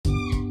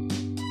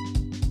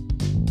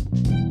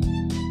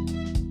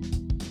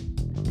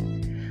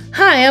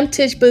Hi, I'm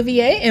Tish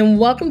Bouvier, and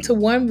welcome to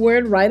One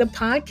Word Writer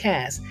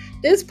Podcast.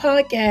 This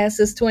podcast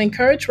is to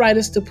encourage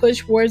writers to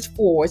push words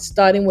forward,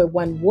 starting with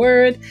one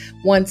word,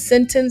 one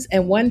sentence,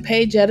 and one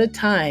page at a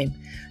time.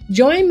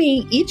 Join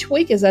me each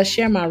week as I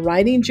share my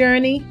writing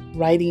journey,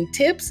 writing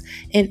tips,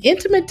 and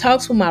intimate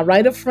talks with my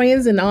writer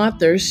friends and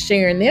authors,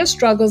 sharing their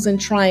struggles and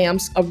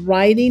triumphs of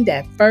writing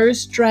that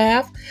first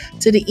draft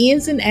to the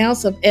ins and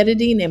outs of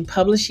editing and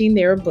publishing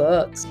their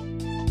books.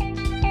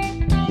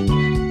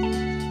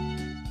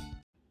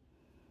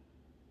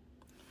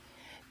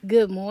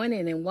 Good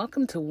morning and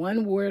welcome to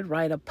One Word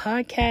Writer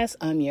Podcast.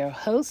 I'm your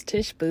host,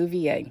 Tish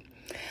Bouvier.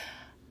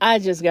 I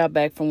just got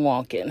back from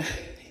walking.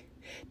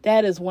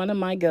 That is one of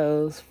my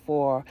goals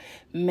for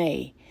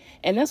May.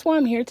 And that's why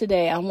I'm here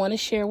today. I want to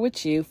share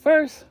with you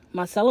first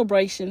my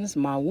celebrations,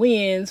 my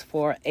wins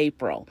for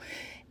April.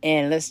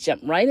 And let's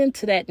jump right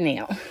into that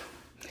now.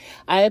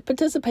 I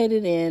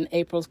participated in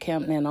April's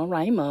Camp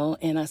NaNoWriMo,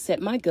 and I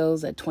set my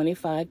goals at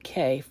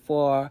 25K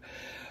for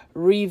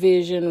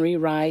revision,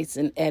 rewrites,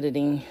 and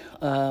editing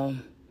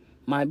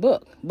my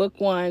book. Book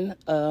one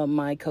of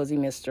my Cozy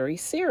Mystery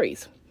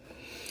series.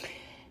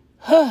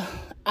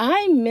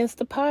 I missed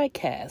the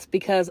podcast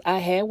because I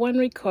had one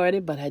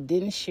recorded, but I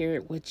didn't share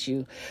it with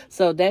you.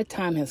 So that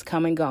time has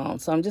come and gone.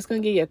 So I'm just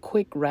going to give you a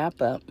quick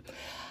wrap up.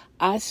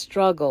 I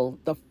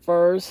struggled the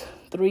first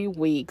 3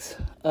 weeks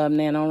of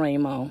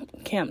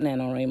NaNoWriMo, Camp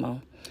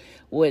NaNoWriMo,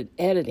 with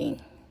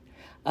editing.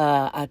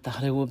 I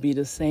thought it would be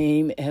the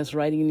same as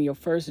writing your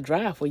first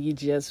draft where you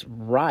just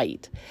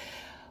write.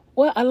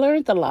 Well, I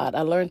learned a lot.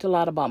 I learned a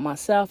lot about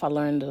myself. I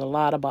learned a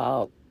lot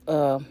about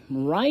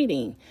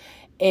writing.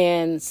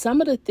 And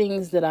some of the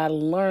things that I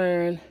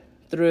learned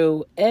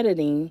through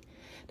editing,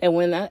 that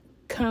when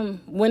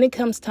it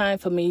comes time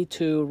for me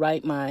to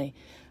write my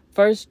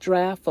first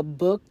draft for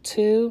book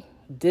 2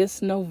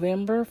 this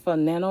November for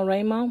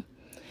NaNoWriMo,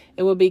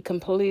 it will be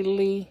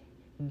completely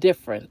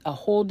different, a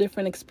whole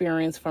different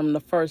experience from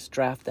the first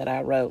draft that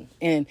I wrote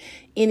and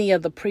any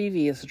of the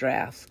previous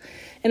drafts.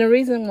 And the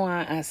reason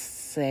why I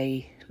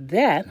say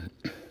that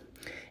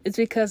is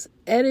because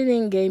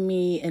editing gave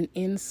me an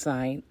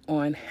insight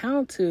on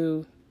how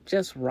to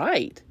just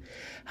write,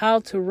 how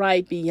to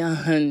write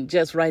beyond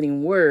just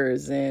writing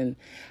words, and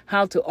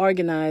how to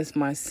organize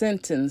my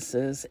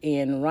sentences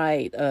and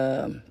write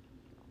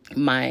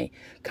my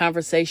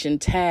conversation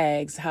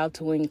tags, how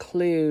to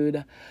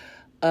include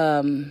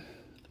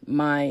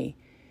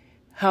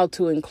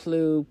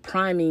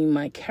priming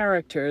my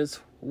characters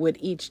with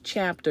each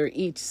chapter,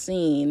 each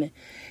scene,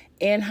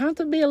 and how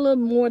to be a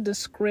little more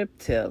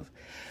descriptive.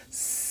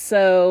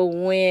 So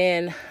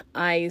when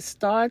I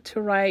start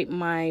to write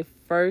my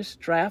first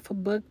draft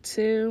of book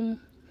 2,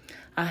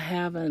 I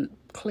have a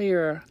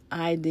clear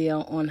idea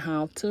on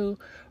how to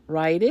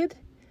write it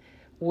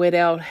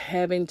without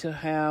having to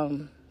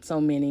have so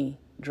many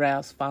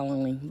drafts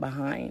following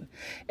behind.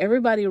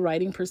 Everybody's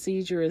writing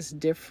procedure is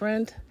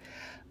different.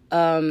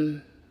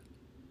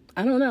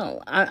 I don't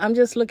know. I'm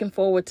just looking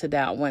forward to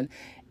that one.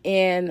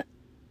 And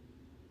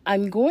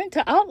I'm going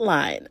to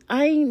outline.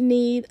 I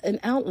need an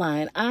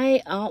outline.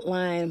 I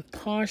outlined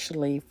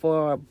partially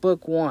for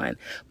book 1.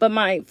 But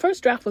my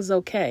first draft was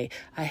okay.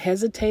 I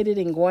hesitated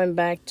in going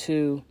back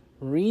to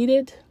read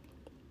it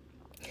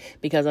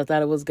because I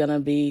thought it was going to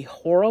be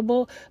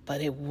horrible,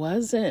 but it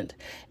wasn't.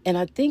 And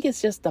I think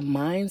it's just the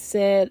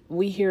mindset.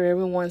 We hear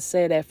everyone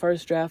say that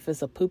first draft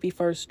is a poopy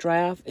first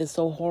draft. It's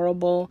so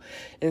horrible.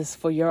 It's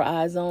for your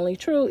eyes only.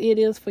 True, it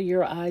is for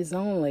your eyes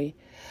only.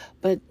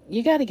 But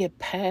you got to get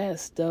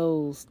past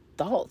those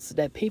thoughts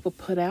that people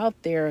put out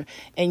there,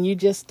 and you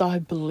just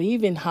start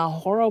believing how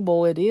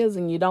horrible it is,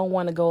 and you don't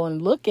want to go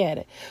and look at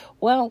it.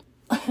 Well,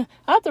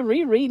 after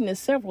rereading it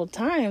several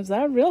times,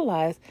 I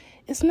realized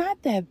it's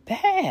not that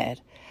bad.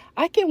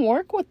 I can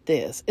work with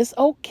this. It's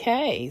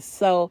okay.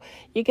 So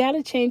you got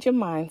to change your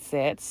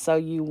mindset so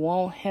you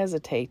won't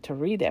hesitate to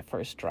read that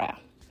first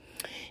draft.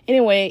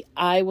 Anyway,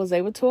 I was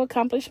able to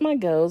accomplish my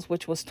goals,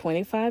 which was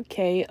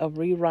 25K of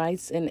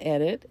rewrites and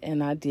edit,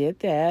 and I did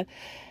that.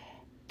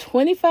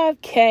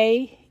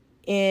 25K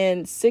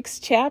in 6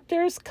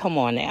 chapters? Come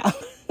on now.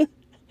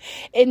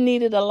 It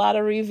needed a lot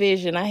of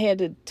revision. I had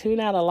to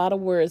tune out a lot of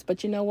words,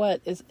 but you know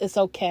what? It's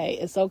okay.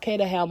 It's okay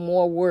to have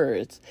more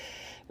words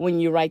when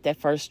you write that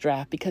first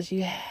draft because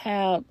you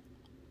have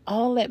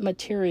all that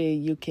material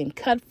you can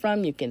cut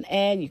from, you can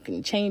add, you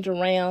can change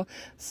around.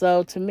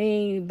 So to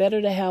me,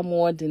 better to have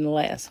more than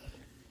less.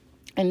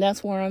 And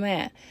that's where I'm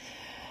at.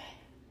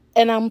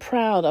 And I'm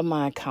proud of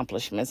my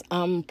accomplishments.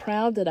 I'm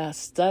proud that I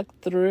stuck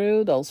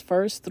through those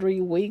first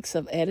 3 weeks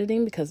of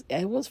editing because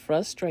it was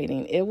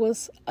frustrating. It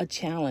was a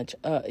challenge,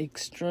 an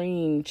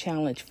extreme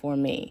challenge for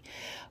me.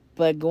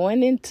 But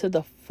going into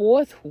the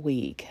 4th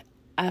week,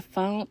 I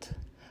found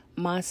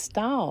my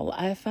style.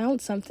 I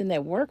found something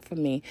that worked for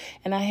me.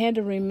 And I had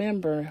to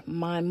remember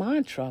my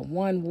mantra: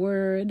 one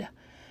word,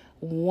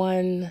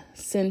 one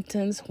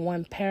sentence,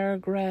 one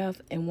paragraph,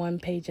 and one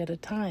page at a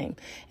time.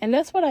 And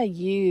that's what I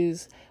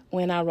used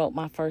when I wrote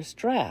my first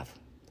draft.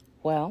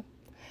 Well,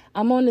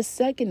 I'm on the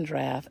second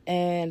draft,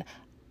 and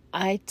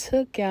I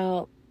took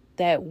out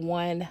that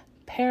one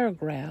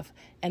paragraph,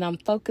 and I'm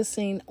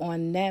focusing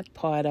on that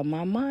part of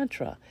my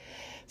mantra.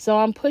 So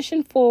I'm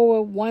pushing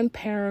forward one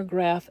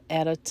paragraph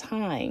at a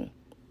time.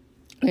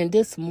 And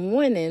this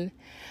morning,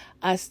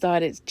 I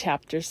started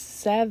chapter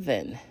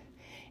 7.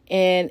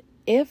 And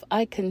if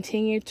I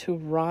continue to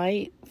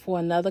write for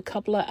another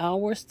couple of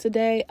hours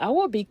today, I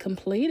will be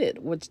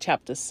completed with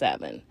chapter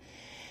 7.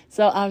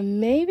 So I'm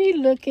maybe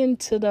looking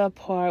to the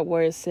part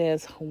where it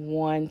says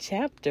one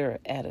chapter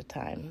at a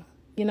time.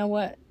 You know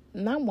what?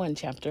 Not one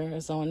chapter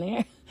is on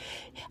there.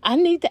 I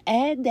need to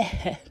add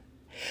that.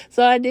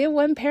 So I did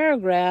one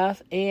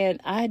paragraph,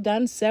 and I had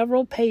done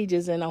several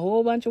pages and a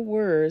whole bunch of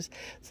words.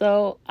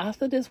 So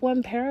after this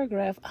one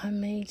paragraph, I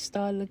may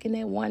start looking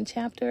at one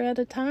chapter at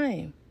a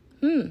time.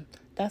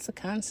 That's a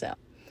concept.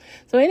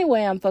 So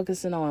anyway, I'm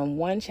focusing on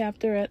one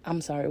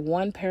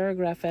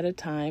paragraph at a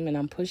time, and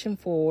I'm pushing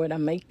forward.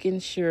 I'm making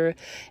sure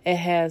it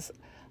has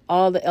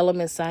all the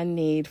elements I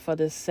need for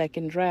the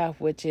second draft,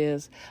 which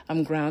is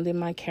I'm grounding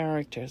my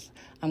characters.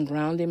 I'm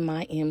grounding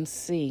my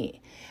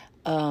MC.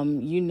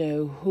 You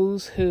know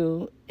who's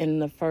who in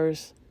the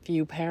first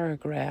few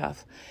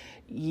paragraphs.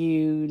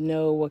 You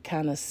know what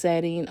kind of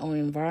setting or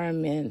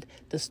environment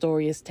the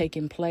story is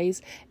taking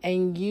place,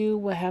 and you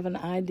will have an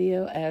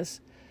idea as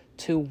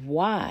to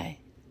why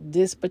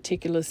this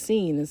particular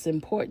scene is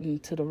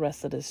important to the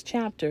rest of this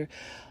chapter,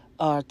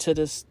 to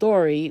the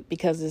story,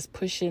 because it's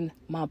pushing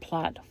my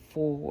plot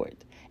forward.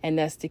 And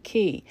that's the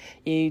key.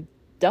 You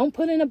don't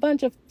put in a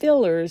bunch of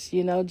fillers,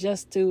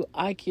 just to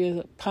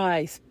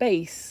occupy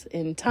space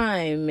and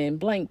time and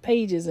blank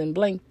pages and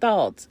blank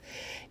thoughts.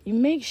 You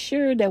make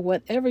sure that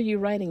whatever you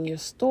write in your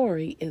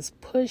story is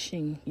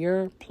pushing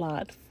your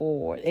plot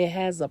forward. It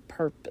has a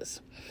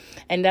purpose.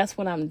 And that's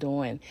what I'm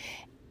doing.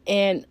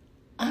 And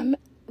I'm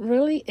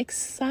really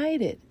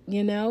excited.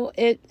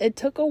 It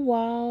took a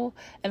while,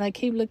 and I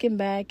keep looking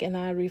back, and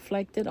I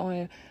reflected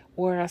on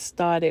where I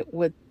started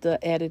with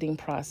the editing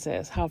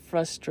process, how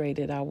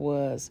frustrated I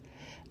was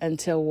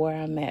until where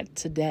I'm at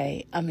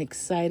today. I'm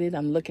excited.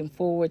 I'm looking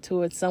forward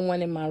to it.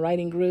 Someone in my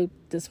writing group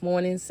this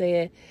morning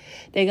said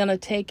they're going to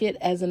take it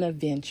as an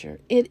adventure.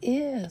 It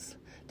is.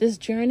 This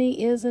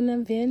journey is an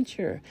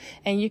adventure,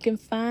 and you can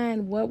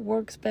find what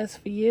works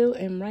best for you.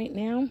 And right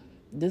now,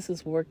 this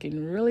is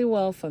working really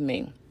well for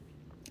me.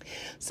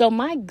 So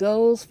my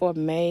goals for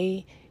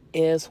May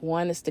is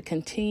to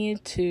continue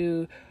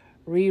to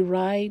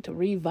rewrite,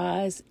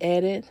 revise,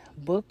 edit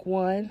book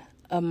 1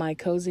 of my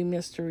Cozy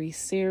Mystery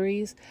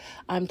series.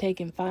 I'm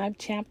taking 5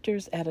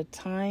 chapters at a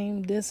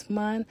time this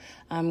month.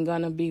 I'm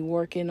going to be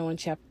working on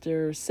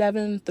chapter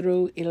 7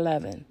 through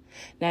 11.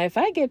 Now, if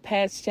I get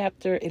past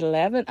chapter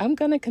 11, I'm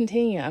going to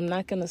continue. I'm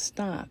not going to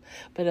stop.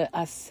 But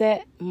I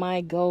set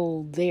my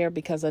goal there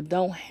because I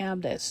don't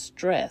have that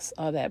stress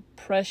or that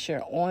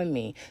pressure on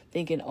me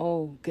thinking,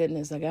 oh,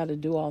 goodness, I got to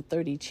do all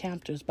 30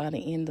 chapters by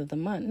the end of the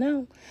month.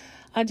 No,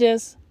 I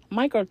just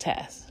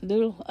microtask,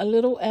 do a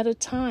little at a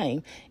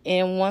time.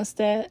 And once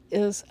that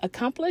is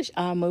accomplished,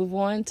 I'll move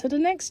on to the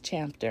next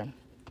chapter.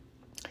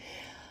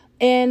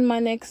 And my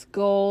next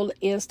goal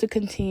is to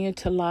continue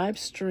to live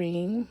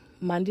stream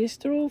Mondays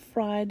through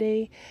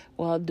Friday.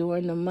 Well,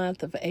 during the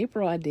month of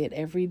April, I did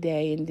every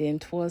day. And then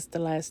towards the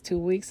last 2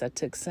 weeks, I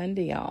took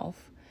Sunday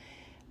off.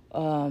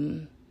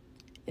 And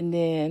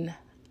then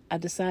I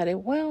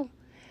decided,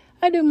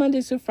 I do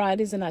Mondays through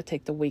Fridays and I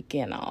take the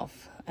weekend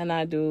off. And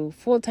I do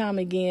full-time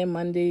again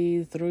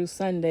Monday through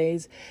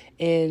Sundays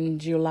in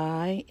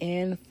July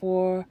and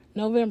for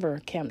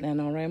November, Camp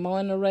NaNoWriMo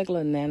and the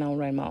regular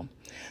NaNoWriMo.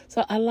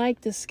 So I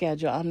like this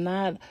schedule. I'm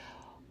not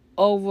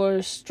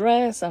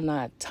overstressed. I'm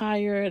not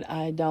tired.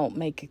 I don't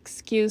make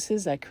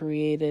excuses. I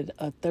created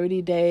a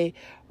 30-day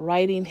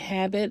writing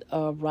habit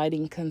of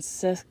writing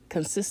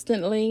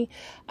consistently.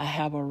 I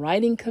have a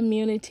writing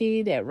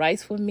community that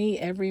writes with me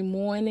every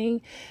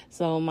morning.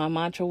 So my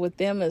mantra with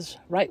them is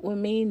write with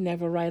me,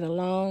 never write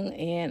alone.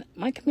 And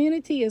my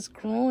community is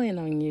growing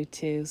on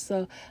YouTube.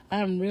 So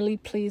I'm really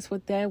pleased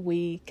with that.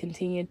 We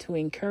continue to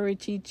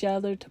encourage each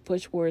other to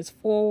push words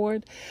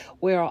forward.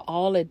 We are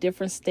all at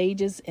different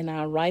stages in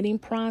our writing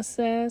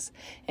process,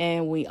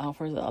 and we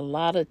offer a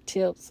lot of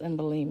tips. And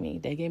believe me,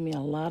 they gave me a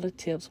lot of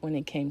tips when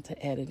it came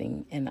to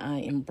editing, and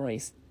I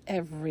embraced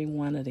every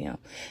one of them.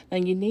 Now,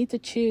 you need to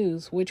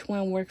choose which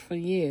one worked for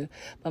you,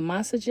 but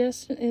my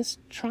suggestion is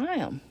try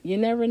them. You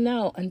never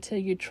know until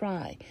you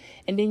try,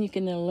 and then you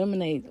can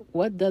eliminate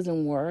what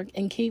doesn't work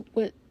and keep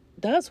what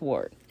does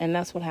work, and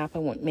that's what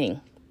happened with me.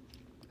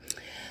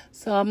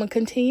 So I'm going to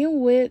continue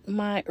with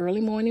my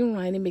early morning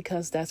writing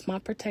because that's my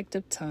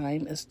protective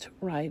time, is to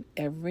write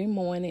every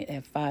morning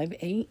at 5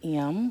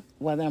 a.m.,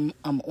 whether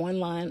I'm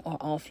online or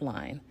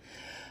offline.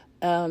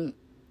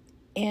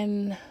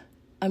 And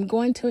I'm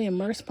going to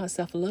immerse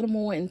myself a little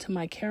more into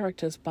my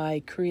characters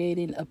by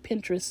creating a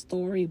Pinterest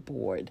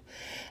storyboard.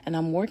 And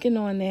I'm working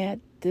on that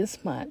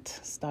this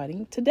month,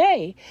 starting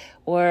today,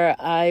 where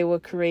I will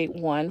create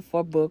one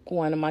for book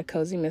one of my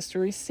Cozy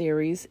Mystery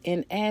series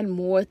and add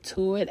more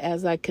to it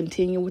as I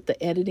continue with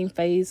the editing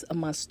phase of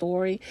my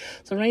story.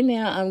 So right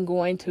now I'm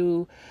going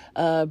to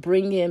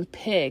bring in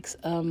pics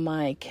of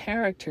my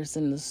characters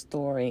in the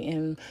story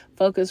and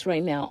focus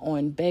right now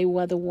on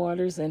Bayweather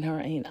Waters and her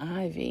Aunt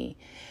Ivy.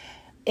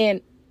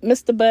 And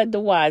Mr. Bud the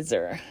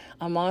Wiser.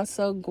 I'm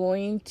also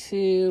going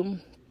to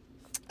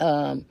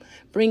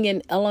bring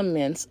in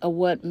elements of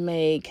what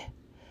make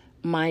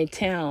my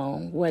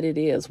town what it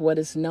is, what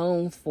it's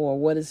known for,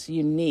 what is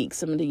unique,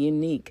 some of the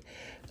unique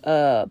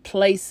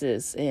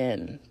places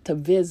and to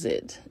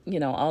visit,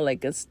 all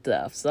that good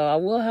stuff. So I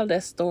will have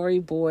that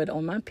storyboard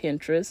on my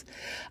Pinterest.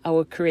 I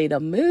will create a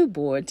mood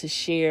board to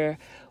share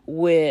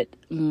with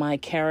my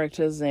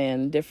characters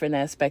and different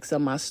aspects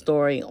of my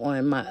story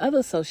on my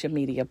other social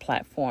media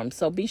platforms.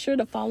 So be sure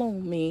to follow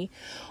me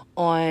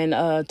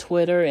on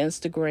Twitter,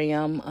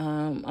 Instagram.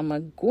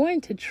 I'm going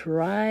to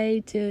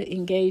try to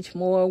engage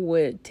more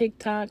with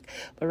TikTok,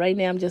 but right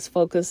now I'm just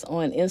focused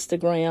on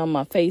Instagram,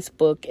 my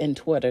Facebook, and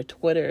Twitter.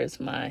 Twitter is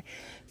my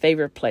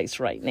favorite place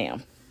right now.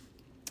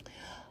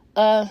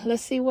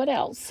 Let's see what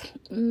else.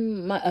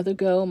 My other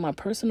goal, my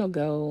personal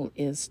goal,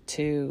 is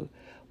to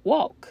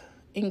walk,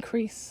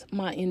 increase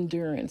my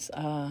endurance,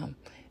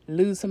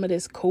 lose some of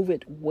this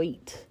COVID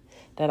weight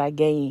that I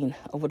gained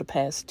over the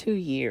past 2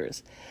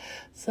 years.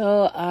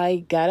 So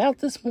I got out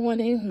this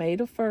morning, May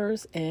the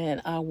 1st,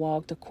 and I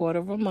walked a quarter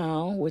of a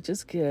mile, which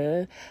is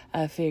good.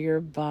 I figure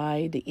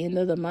by the end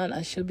of the month,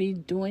 I should be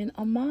doing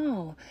a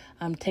mile.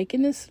 I'm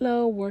taking it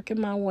slow, working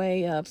my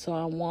way up so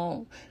I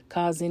won't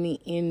cause any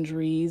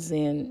injuries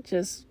and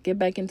just get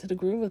back into the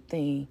groove of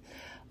things.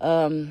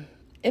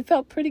 It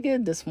felt pretty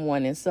good this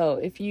morning. So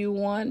if you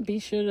want, be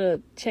sure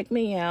to check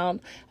me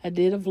out. I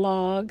did a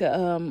vlog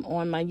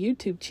on my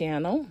YouTube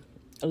channel.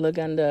 Look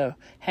under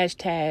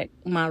hashtag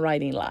my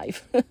writing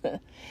life.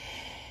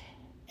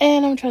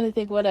 And I'm trying to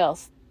think what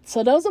else.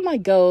 So those are my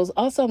goals.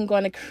 Also, I'm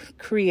going to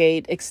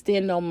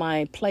extend on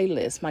my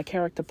playlist, my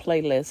character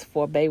playlist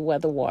for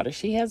Bayweather Water.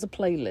 She has a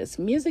playlist.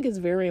 Music is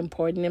very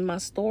important in my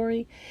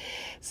story.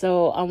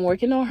 So I'm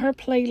working on her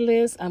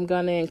playlist. I'm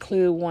going to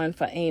include one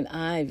for Aunt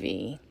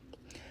Ivy,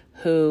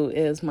 who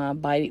is my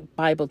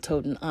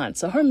Bible-toting aunt.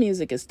 So her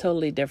music is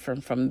totally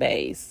different from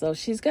Bay's. So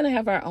she's going to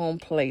have her own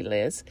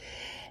playlist.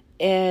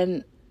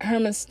 And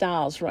Shepherd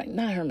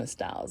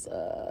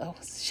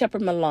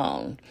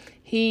Malone.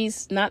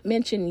 He's not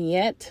mentioned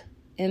yet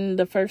in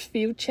the first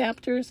few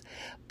chapters,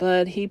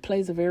 but he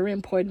plays a very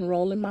important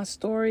role in my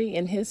story,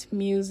 and his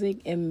music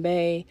and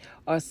Bay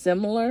are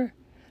similar.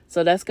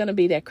 So that's going to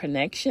be that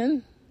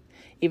connection,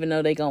 even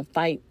though they're going to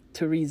fight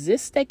to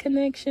resist that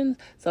connection.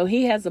 So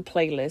he has a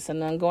playlist,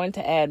 and I'm going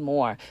to add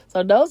more.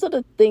 So those are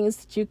the things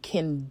that you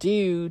can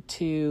do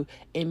to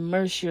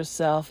immerse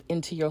yourself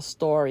into your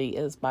story,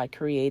 is by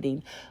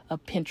creating a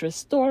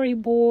Pinterest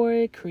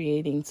storyboard,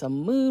 creating some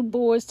mood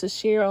boards to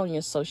share on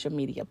your social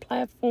media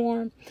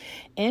platform,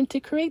 and to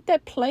create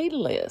that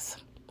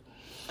playlist.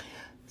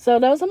 So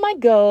those are my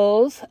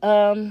goals.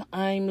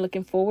 I'm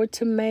looking forward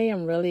to May.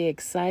 I'm really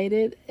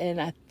excited, and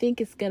I think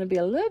it's going to be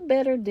a little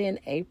better than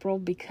April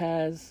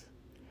because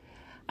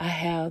I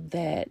have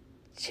that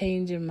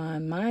change in my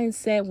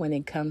mindset when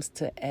it comes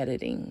to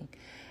editing.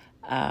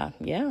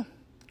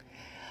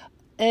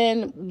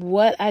 And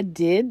what I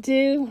did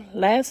do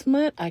last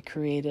month, I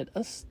created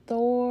a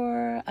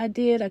store. I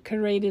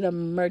created a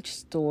merch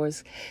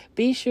stores.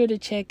 Be sure to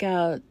check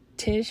out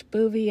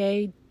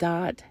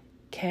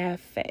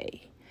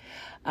tishbouvier.cafe.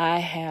 I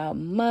have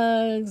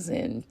mugs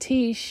and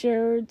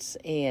t-shirts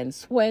and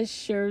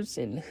sweatshirts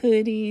and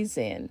hoodies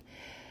and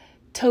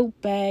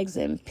tote bags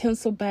and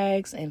pencil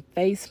bags and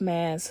face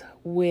masks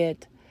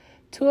with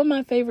two of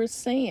my favorite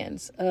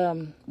sayings.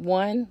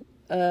 One,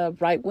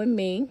 write with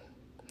me,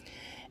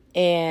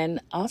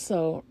 and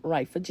also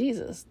write for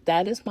Jesus.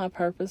 That is my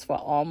purpose for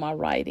all my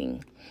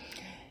writing.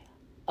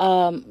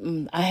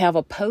 I have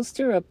a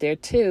poster up there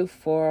too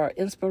for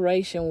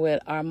inspiration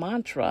with our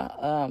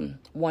mantra.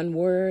 One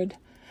word,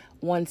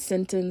 one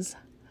sentence,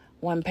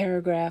 one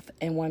paragraph,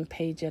 and one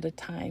page at a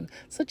time.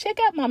 So check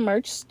out my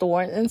merch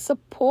store and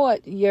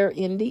support your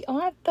indie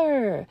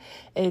author.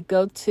 And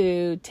go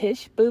to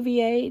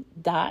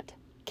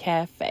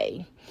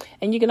tishbouvier.cafe.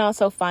 And you can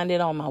also find it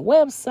on my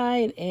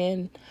website,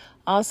 and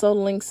also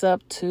links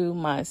up to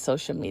my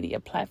social media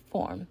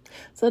platform.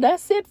 So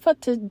that's it for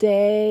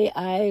today.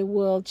 I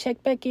will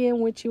check back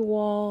in with you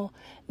all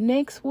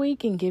next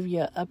week and give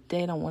you an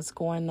update on what's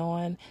going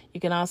on. You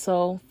can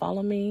also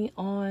follow me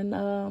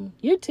on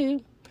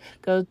YouTube.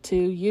 Go to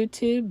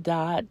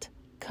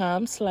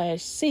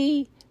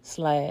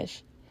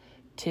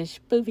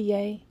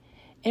youtube.com/c/tishbouvier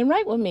and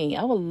write with me.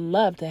 I would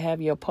love to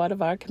have you a part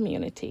of our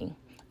community.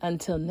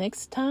 Until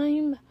next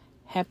time,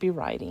 happy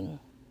writing.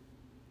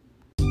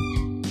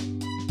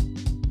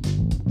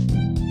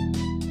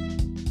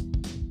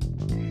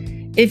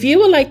 If you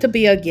would like to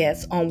be a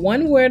guest on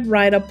One Word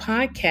Writer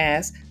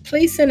Podcast,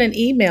 please send an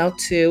email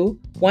to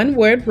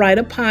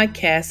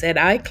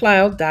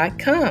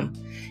onewordwriterpodcast@icloud.com.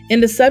 In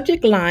the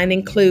subject line,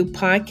 include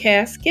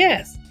podcast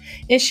guest.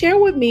 And share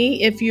with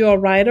me if you're a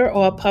writer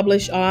or a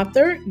published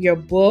author, your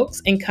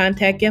books, and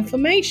contact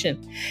information.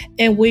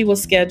 And we will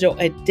schedule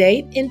a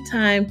date and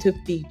time to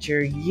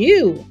feature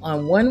you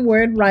on One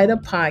Word Writer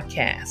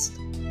Podcast.